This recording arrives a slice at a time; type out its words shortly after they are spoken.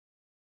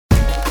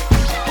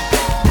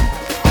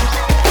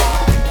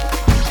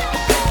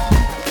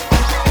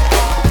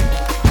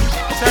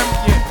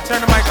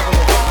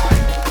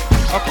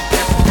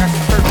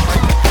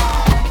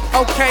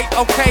right,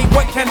 okay,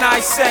 what can I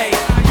say?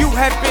 You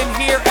have been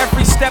here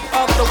every step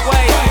of the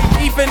way.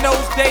 Even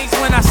those days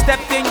when I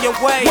stepped in your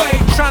way,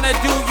 trying to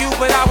do you,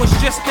 but I was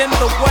just in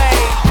the way.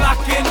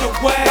 Blocking the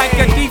way. Like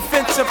a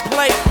defensive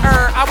plate,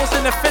 I was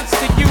an offense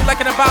to you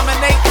like an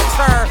abomination,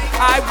 sir.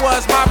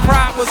 My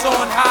pride was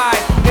on high.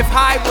 If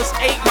high was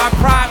 8, my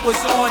pride was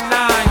on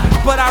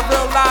 9. But I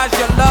realized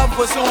your love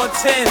was on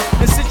 10.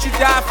 And since you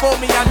died for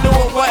me, I knew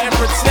it wasn't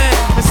pretend.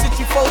 And since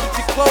you folded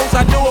your clothes,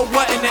 I knew it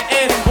wasn't the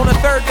end. On the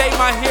third day,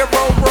 my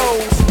hero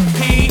rose.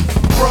 He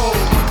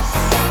rose.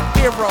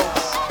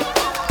 Heroes.